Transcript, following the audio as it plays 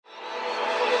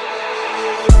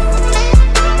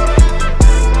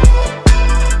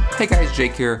guys,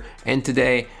 Jake here, and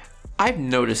today I've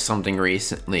noticed something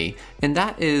recently, and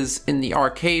that is in the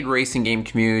arcade racing game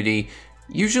community,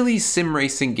 usually sim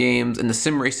racing games and the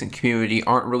sim racing community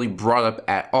aren't really brought up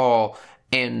at all,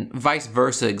 and vice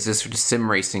versa exists for the sim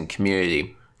racing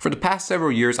community. For the past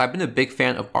several years, I've been a big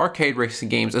fan of arcade racing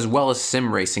games as well as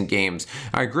sim racing games.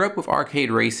 I grew up with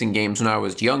arcade racing games when I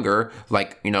was younger,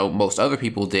 like, most other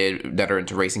people did that are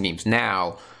into racing games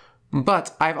now.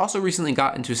 But I've also recently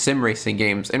got into sim racing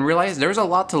games and realized there's a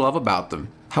lot to love about them.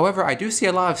 However, I do see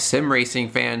a lot of sim racing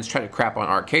fans try to crap on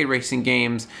arcade racing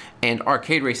games, and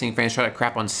arcade racing fans try to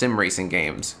crap on sim racing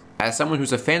games. As someone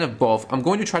who's a fan of both, I'm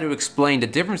going to try to explain the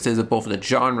differences of both of the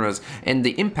genres and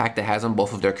the impact it has on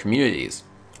both of their communities,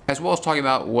 as well as talking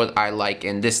about what I like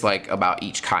and dislike about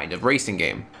each kind of racing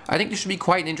game. I think this should be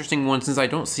quite an interesting one since I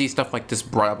don't see stuff like this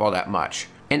brought up all that much.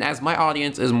 And as my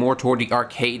audience is more toward the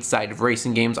arcade side of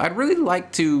racing games, I'd really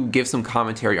like to give some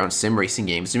commentary on sim racing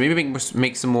games and maybe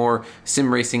make some more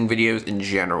sim racing videos in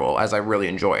general, as I really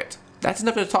enjoy it. That's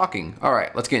enough of the talking.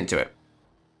 Alright, let's get into it.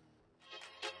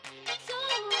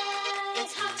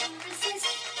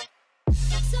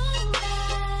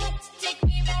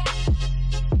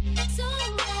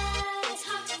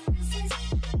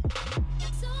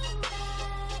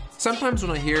 Sometimes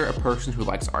when I hear a person who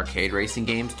likes arcade racing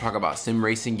games talk about sim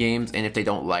racing games and if they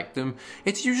don't like them,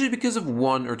 it's usually because of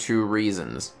one or two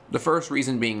reasons. The first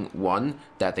reason being, one,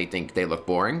 that they think they look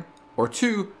boring, or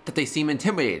two, that they seem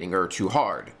intimidating or too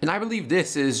hard. And I believe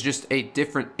this is just a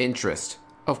different interest.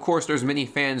 Of course, there's many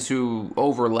fans who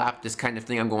overlap this kind of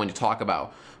thing I'm going to talk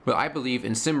about, but I believe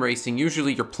in sim racing,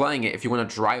 usually you're playing it if you want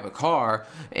to drive a car,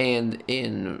 and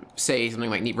in, say, something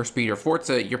like Need for Speed or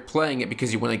Forza, you're playing it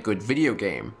because you want a good video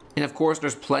game. And of course,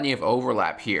 there's plenty of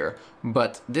overlap here,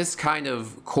 but this kind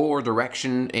of core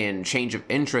direction and change of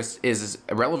interest is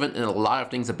relevant in a lot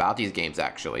of things about these games,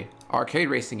 actually. Arcade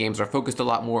racing games are focused a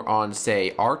lot more on,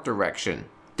 say, art direction.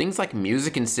 Things like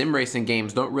music in sim racing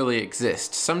games don't really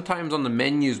exist, sometimes on the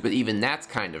menus, but even that's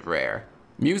kind of rare.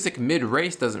 Music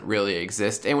mid-race doesn't really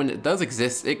exist, and when it does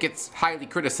exist, it gets highly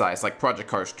criticized like Project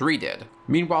Cars 3 did.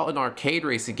 Meanwhile, in arcade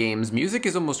racing games, music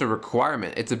is almost a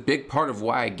requirement. It's a big part of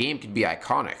why a game can be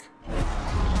iconic.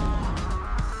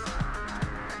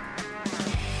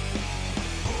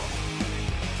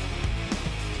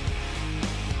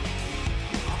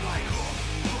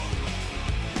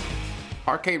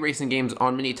 Arcade racing games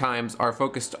on many times are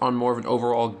focused on more of an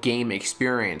overall game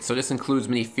experience, so this includes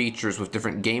many features with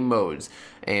different game modes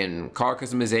and car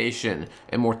customization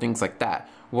and more things like that,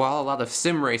 while a lot of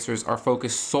sim racers are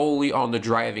focused solely on the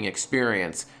driving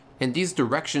experience, and these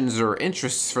directions or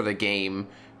interests for the game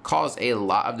cause a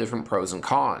lot of different pros and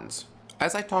cons.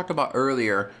 As I talked about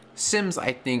earlier, sims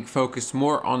I think focus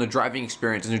more on the driving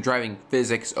experience and the driving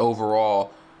physics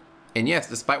overall. And yes,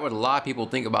 despite what a lot of people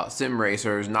think about sim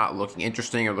racers not looking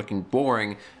interesting or looking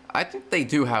boring, I think they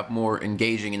do have more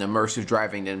engaging and immersive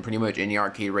driving than pretty much any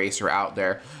arcade racer out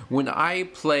there. When I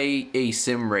play a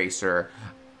sim racer,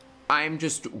 I'm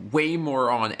just way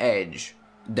more on edge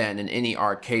than in any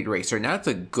arcade racer, and that's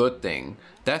a good thing.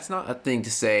 That's not a thing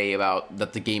to say about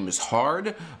that the game is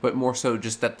hard, but more so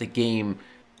just that the game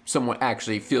somewhat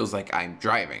actually feels like I'm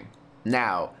driving.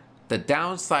 Now, the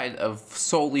downside of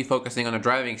solely focusing on the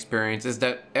driving experience is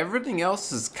that everything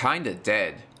else is kinda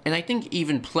dead. And I think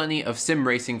even plenty of sim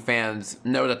racing fans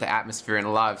know that the atmosphere in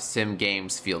a lot of sim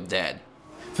games feel dead.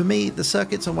 For me, the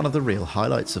circuits are one of the real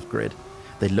highlights of Grid.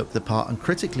 They look the part and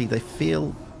critically they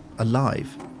feel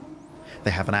alive.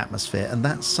 They have an atmosphere, and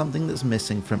that's something that's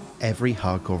missing from every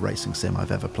hardcore racing sim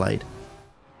I've ever played.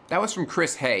 That was from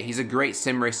Chris Hay. He's a great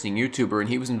sim racing YouTuber, and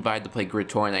he was invited to play Grid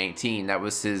 2019. That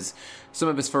was some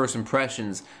of his first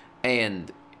impressions,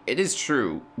 and it is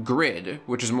true. Grid,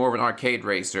 which is more of an arcade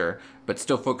racer, but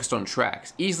still focused on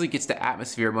tracks, easily gets the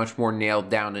atmosphere much more nailed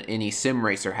down than any sim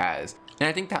racer has. And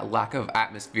I think that lack of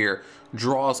atmosphere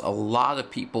draws a lot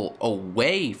of people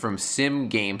away from sim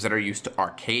games that are used to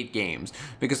arcade games,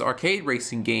 because arcade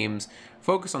racing games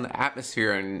focus on the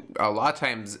atmosphere and a lot of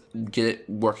times get it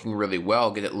working really well,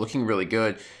 get it looking really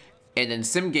good. And in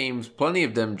sim games, plenty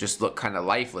of them just look kind of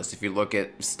lifeless if you look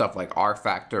at stuff like R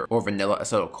Factor or Vanilla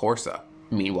Assetto Corsa.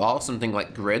 Meanwhile, something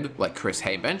like Grid, like Chris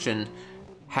Hay mentioned,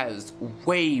 has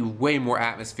way more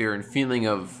atmosphere and feeling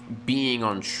of being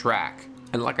on track.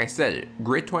 And like I said,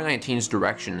 Grid 2019's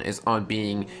direction is on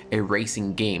being a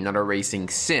racing game, not a racing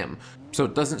sim. So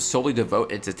it doesn't solely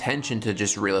devote its attention to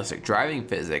just realistic driving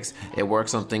physics, it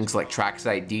works on things like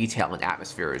trackside detail and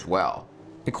atmosphere as well.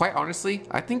 And quite honestly,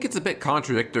 I think it's a bit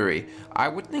contradictory. I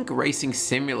would think racing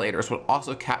simulators would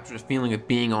also capture the feeling of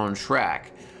being on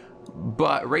track,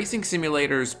 But racing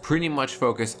simulators pretty much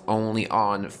focus only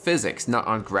on physics, not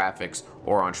on graphics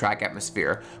or on track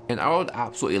atmosphere, and I would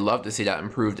absolutely love to see that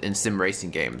improved in sim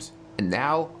racing games. And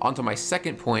now, onto my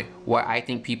second point, why I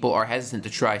think people are hesitant to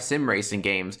try sim racing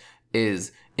games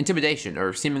is intimidation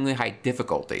or seemingly high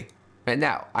difficulty. And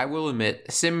now, I will admit,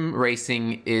 sim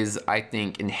racing is, I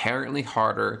think, inherently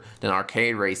harder than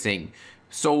arcade racing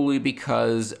solely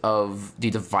because of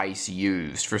the device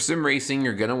used. For sim racing,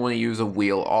 you're gonna want to use a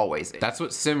wheel always. That's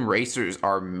what sim racers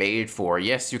are made for.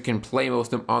 Yes, you can play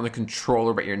most of them on the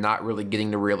controller, but you're not really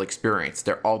getting the real experience.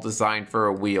 They're all designed for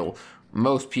a wheel.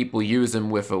 Most people use them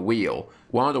with a wheel.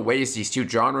 One of the ways these two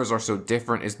genres are so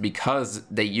different is because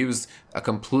they use a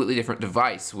completely different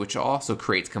device, which also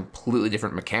creates completely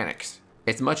different mechanics.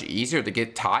 It's much easier to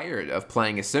get tired of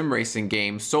playing a sim racing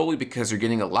game solely because you're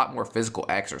getting a lot more physical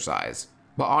exercise.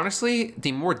 But honestly,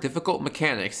 the more difficult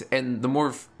mechanics and the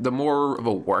more of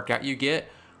a workout you get,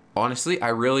 honestly, I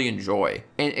really enjoy.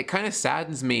 And it kind of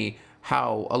saddens me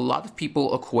how a lot of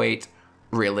people equate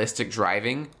realistic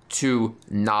driving to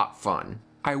not fun.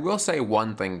 I will say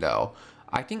one thing though,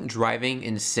 I think driving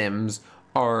in sims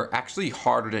are actually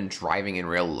harder than driving in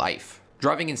real life.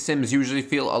 Driving in sims usually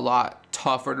feel a lot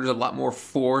tougher, there's a lot more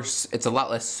force, it's a lot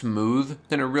less smooth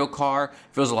than a real car,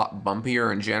 it feels a lot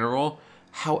bumpier in general.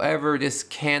 However, this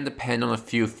can depend on a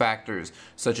few factors,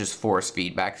 such as force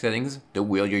feedback settings, the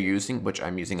wheel you're using, which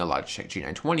I'm using a Logitech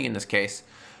G920 in this case,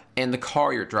 and the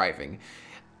car you're driving.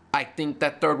 I think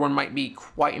that third one might be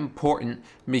quite important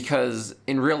because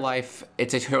in real life,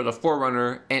 it's a Toyota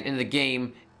 4Runner, and in the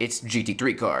game, it's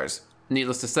GT3 cars.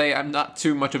 Needless to say, I'm not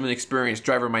too much of an experienced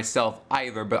driver myself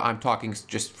either, but I'm talking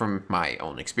just from my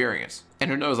own experience. And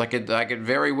who knows, I could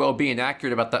very well be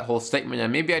inaccurate about that whole statement,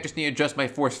 and maybe I just need to adjust my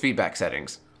force feedback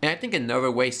settings. And I think another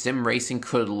way sim racing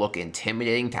could look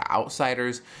intimidating to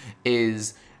outsiders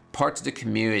is parts of the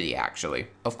community, actually.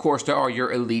 Of course, there are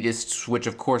your elitists, which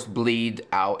of course bleed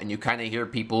out, and you kind of hear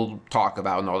people talk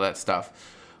about and all that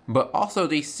stuff. But also,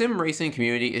 the sim racing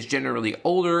community is generally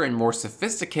older and more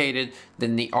sophisticated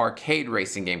than the arcade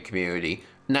racing game community.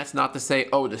 And that's not to say,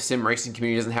 oh, the sim racing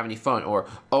community doesn't have any fun, or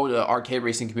oh, the arcade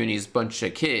racing community is a bunch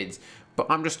of kids. But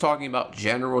I'm just talking about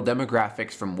general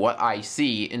demographics from what I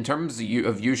see in terms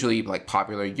of usually like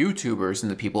popular YouTubers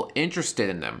and the people interested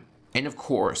in them. And of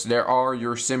course, there are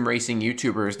your sim racing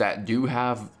YouTubers that do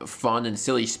have fun and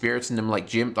silly spirits in them, like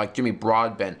Jimmy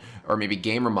Broadbent or maybe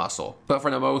Gamer Muscle. But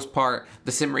for the most part,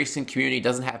 the sim racing community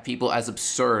doesn't have people as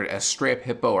absurd as Stray Up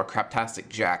Hippo or Craptastic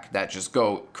Jack that just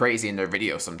go crazy in their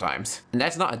videos sometimes. And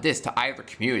that's not a diss to either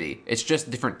community, it's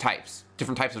just different types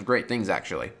of great things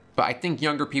actually. But I think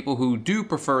younger people who do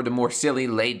prefer the more silly,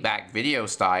 laid-back video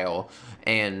style,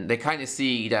 and they kind of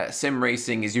see that sim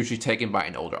racing is usually taken by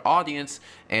an older audience,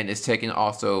 and is taken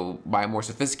also by a more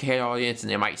sophisticated audience,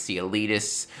 and they might see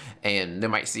elitists, and they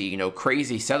might see, you know,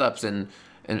 crazy setups,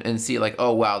 and see like,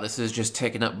 oh wow, this is just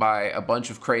taken up by a bunch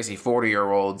of crazy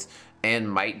 40-year-olds, and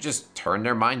might just turn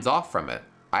their minds off from it.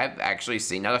 I've actually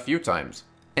seen that a few times.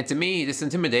 And to me, this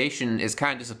intimidation is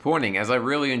kind of disappointing, as I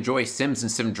really enjoy sims and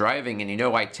sim driving, and you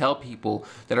know, I tell people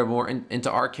that are more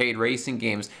into arcade racing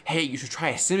games, hey, you should try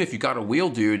a sim if you got a wheel,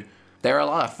 dude. They're a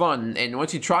lot of fun, and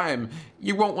once you try them,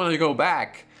 you won't want to go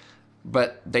back.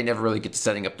 But they never really get to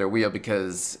setting up their wheel,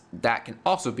 because that can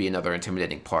also be another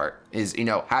intimidating part, is, you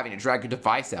know, having to drag your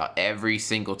device out every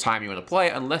single time you want to play,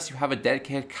 unless you have a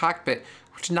dedicated cockpit,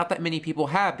 which not that many people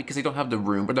have because they don't have the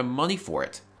room or the money for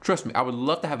it. Trust me, I would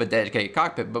love to have a dedicated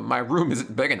cockpit, but my room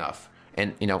isn't big enough.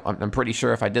 And, you know, I'm pretty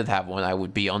sure if I did have one, I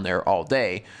would be on there all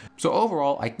day. So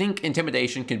overall, I think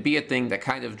intimidation can be a thing that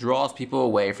kind of draws people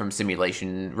away from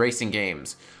simulation racing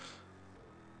games.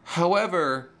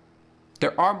 However,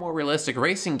 there are more realistic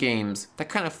racing games that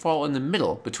kind of fall in the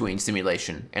middle between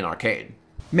simulation and arcade.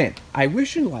 Man, I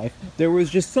wish in life there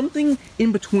was just something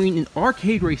in between an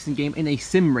arcade racing game and a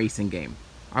sim racing game.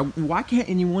 Why can't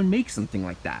anyone make something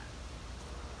like that?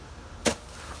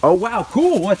 Oh wow,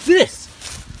 cool, what's this?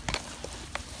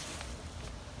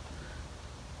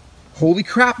 Holy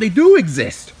crap, they do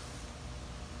exist!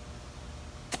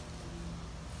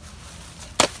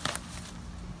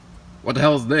 What the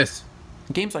hell is this?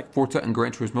 Games like Forza and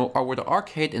Gran Turismo are where the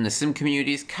arcade and the sim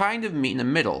communities kind of meet in the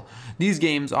middle. These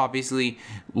games obviously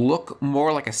look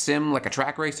more like a sim, like a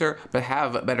track racer, but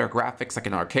have better graphics like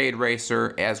an arcade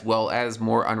racer, as well as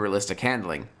more unrealistic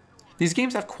handling. These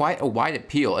games have quite a wide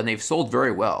appeal, and they've sold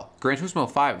very well. Gran Turismo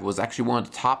 5 was actually one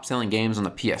of the top selling games on the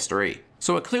PS3.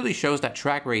 So it clearly shows that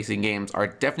track racing games are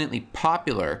definitely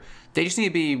popular. They just need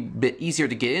to be a bit easier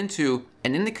to get into,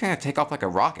 and then they kind of take off like a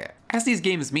rocket. As these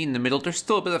games meet in the middle, there's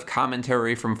still a bit of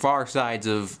commentary from far sides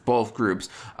of both groups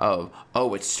of,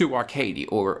 oh, it's too arcadey,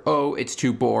 or oh, it's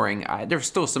too boring. There's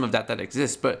still some of that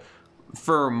exists, but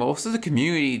for most of the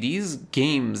community, these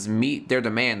games meet their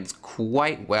demands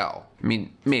quite well. I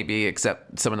mean, maybe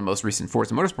except some of the most recent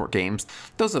Forza Motorsport games,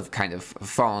 those have kind of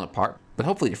fallen apart, but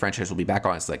hopefully the franchise will be back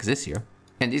on its legs this year.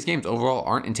 And these games overall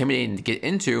aren't intimidating to get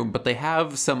into, but they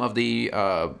have some of the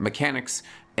mechanics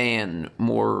and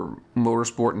more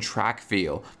motorsport and track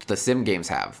feel that the sim games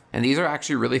have. And these are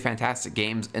actually really fantastic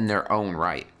games in their own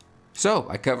right. So,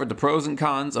 I covered the pros and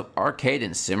cons of arcade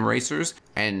and sim racers,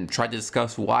 and tried to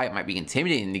discuss why it might be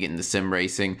intimidating to get into sim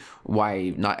racing,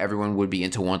 why not everyone would be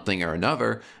into one thing or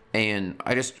another, and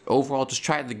I just overall just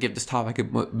tried to give this topic a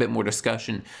bit more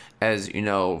discussion, as you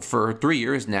know, for 3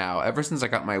 years now, ever since I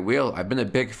got my wheel, I've been a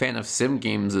big fan of sim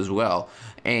games as well,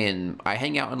 and I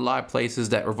hang out in a lot of places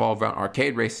that revolve around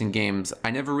arcade racing games.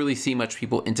 I never really see much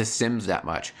people into sims that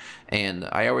much, and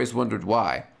I always wondered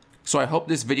why. So I hope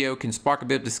this video can spark a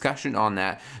bit of discussion on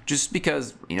that, just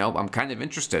because, you know, I'm kind of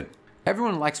interested.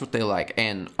 Everyone likes what they like,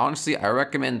 and honestly, I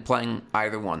recommend playing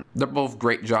either one. They're both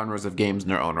great genres of games in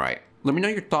their own right. Let me know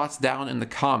your thoughts down in the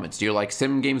comments. Do you like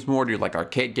sim games more? Do you like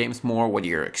arcade games more? What are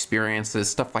your experiences?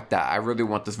 Stuff like that. I really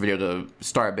want this video to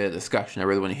start a bit of discussion. I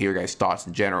really want to hear your guys' thoughts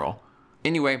in general.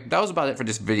 Anyway, that was about it for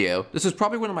this video. This is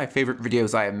probably one of my favorite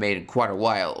videos I have made in quite a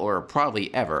while, or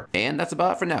probably ever. And that's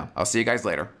about it for now. I'll see you guys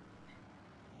later.